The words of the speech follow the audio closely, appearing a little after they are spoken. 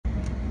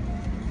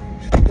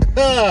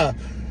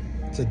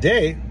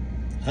Today,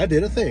 I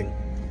did a thing.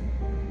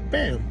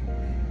 Bam.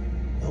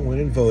 I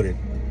went and voted.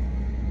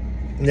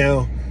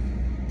 Now,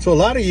 so a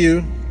lot of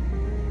you've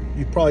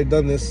probably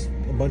done this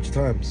a bunch of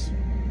times.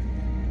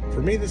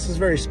 For me, this is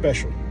very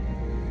special.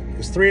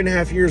 Because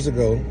 3.5 years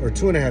ago, or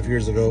 2.5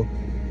 years ago,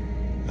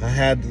 I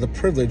had the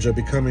privilege of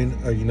becoming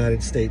a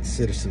United States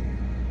citizen.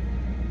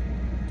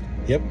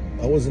 Yep,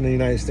 I wasn't a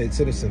United States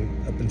citizen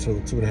up until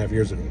 2.5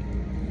 years ago.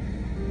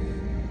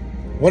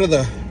 One of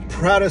the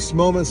proudest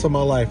moments of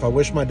my life. I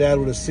wish my dad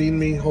would have seen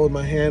me hold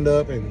my hand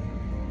up and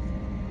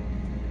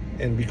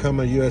become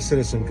a U.S.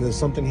 citizen, because it's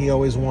something he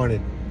always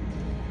wanted.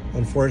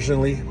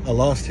 Unfortunately, I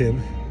lost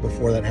him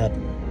before that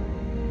happened.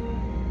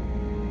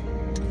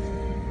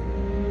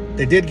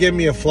 They did give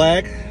me a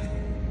flag,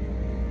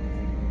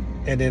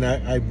 and then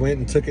I went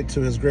and took it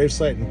to his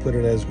gravesite and put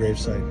it at his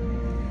gravesite.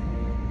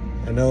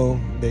 I know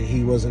that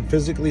he wasn't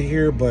physically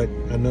here, but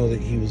I know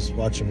that he was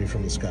watching me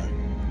from the sky.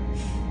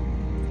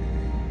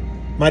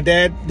 My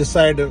dad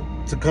decided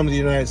to come to the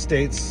United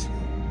States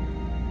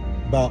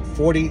about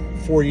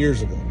 44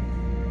 years ago.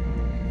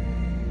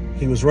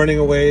 He was running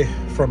away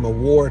from a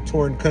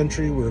war-torn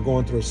country. We were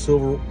going through a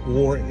civil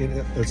war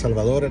in El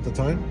Salvador at the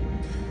time.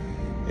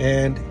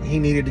 And he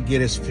needed to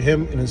get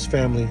him and his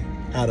family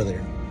out of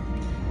there.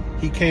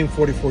 He came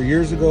 44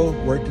 years ago,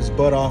 worked his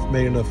butt off,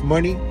 made enough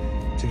money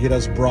to get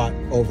us brought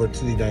over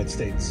to the United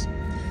States.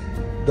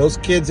 Those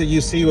kids that you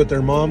see with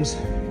their moms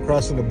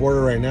crossing the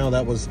border right now,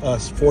 that was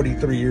us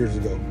 43 years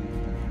ago.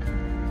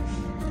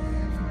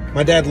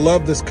 My dad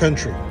loved this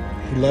country.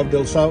 He loved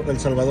El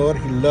Salvador.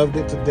 He loved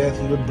it to death.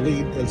 He would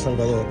bleed El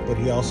Salvador, but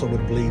he also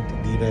would bleed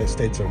the United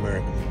States of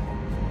America.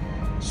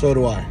 So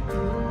do I.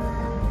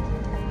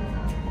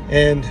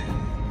 And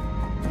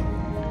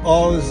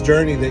all this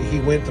journey that he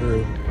went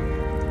through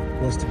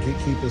was to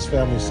keep his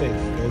family safe.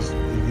 Those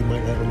of you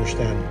might not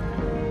understand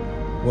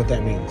what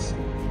that means.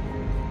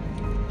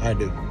 I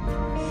do.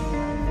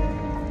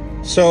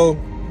 So,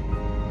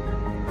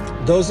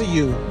 those of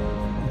you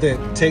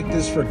that take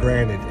this for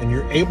granted and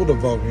you're able to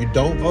vote, you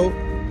don't vote,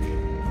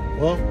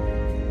 well,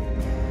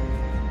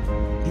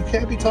 you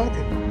can't be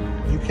talking.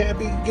 You can't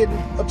be getting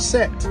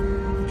upset.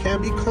 You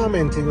can't be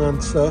commenting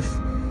on stuff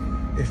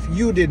if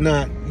you did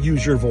not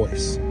use your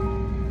voice.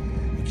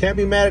 You can't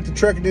be mad at the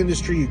trucking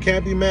industry. You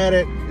can't be mad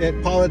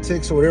at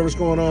politics or whatever's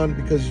going on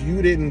because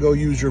you didn't go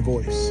use your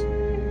voice.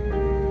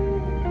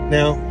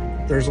 Now,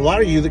 there's a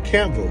lot of you that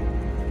can't vote.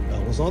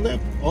 I was on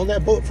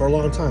that boat for a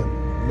long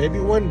time. Maybe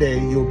one day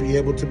you'll be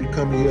able to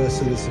become a U.S.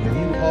 citizen and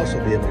you will also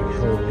be able to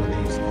hold one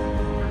of these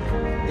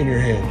in your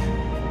hand.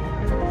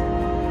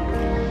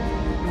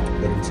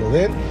 But until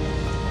then,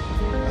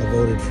 I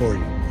voted for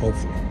you,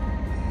 hopefully.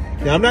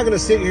 Now, I'm not going to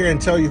sit here and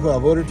tell you who I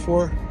voted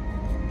for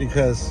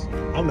because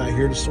I'm not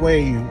here to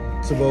sway you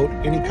to vote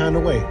any kind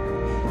of way.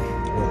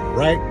 Whether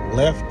right,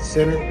 left,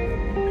 center,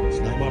 it's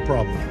not my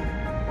problem.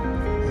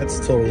 That's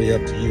totally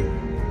up to you.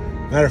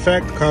 Matter of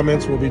fact, the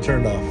comments will be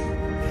turned off.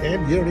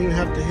 And you don't even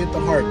have to hit the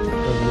heart or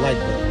the like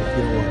button if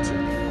you don't want to.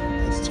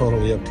 That's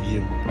totally up to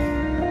you.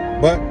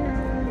 But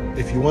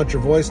if you want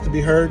your voice to be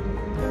heard,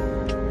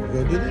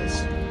 go do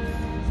this.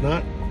 If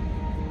not,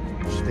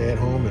 stay at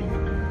home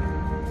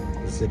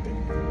and zip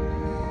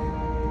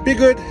it. Be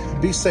good,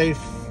 be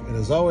safe, and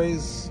as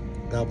always,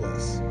 God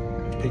bless.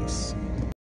 Peace.